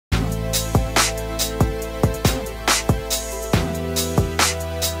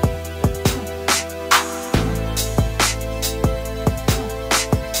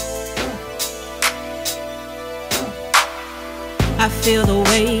feel the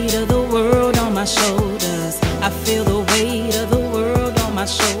weight of the world on my shoulders. I feel the weight of the world on my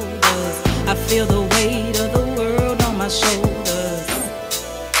shoulders. I feel the weight of the world on my shoulders.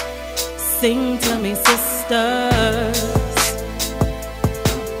 Sing to me, sisters.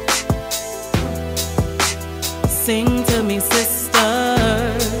 Sing to me, sisters.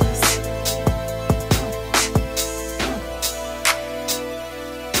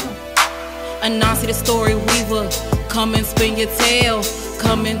 Anansi the story weaver, come and spin your tale.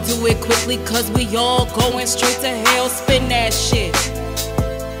 Come and do it quickly, cause we all going straight to hell. Spin that shit.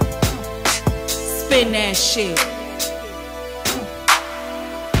 Spin that shit.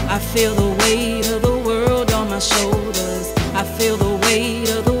 I feel the weight of the world on my shoulders. I feel the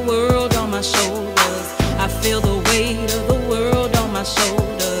weight of the world on my shoulders. I feel the weight of the world on my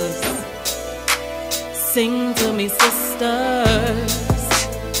shoulders. Sing to me, sisters.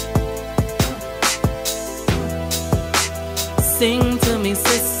 Sing to me,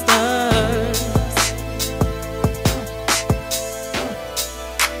 sisters.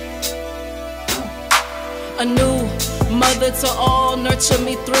 A new mother to all, nurture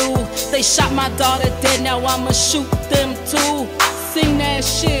me through. They shot my daughter dead, now I'ma shoot them too. Sing that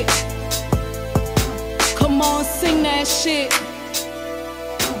shit. Come on, sing that shit.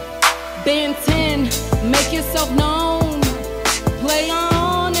 Benten, make yourself known. Play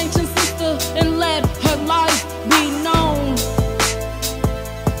on, ancient sister, and let her life be known.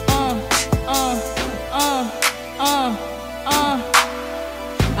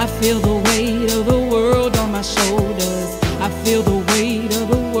 I feel the weight of the world on my shoulders. I feel the weight of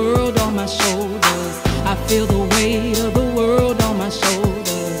the world on my shoulders. I feel the weight of the world on my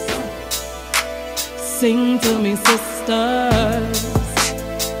shoulders. Sing to me, sisters.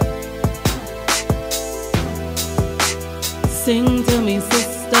 Sing to me,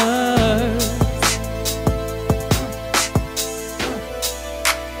 sisters.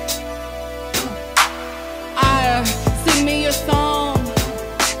 Eire, sing me your song.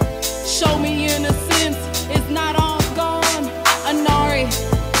 Show me innocence, it's not all gone. Inari,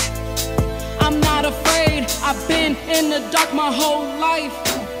 I'm not afraid. I've been in the dark my whole life.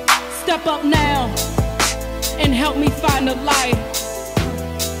 Step up now and help me find the light.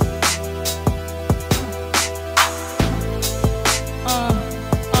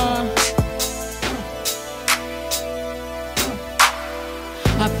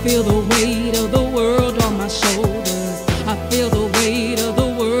 I feel the weight of the world on my shoulders. I feel the weight of the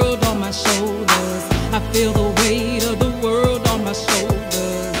world on my shoulders. I feel the weight of the world on my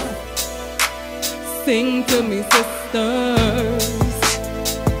shoulders. Sing to me, sisters.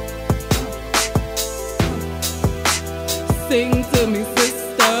 Sing to me,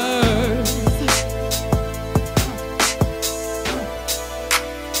 sisters.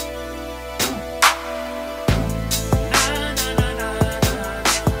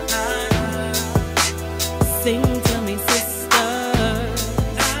 Sing to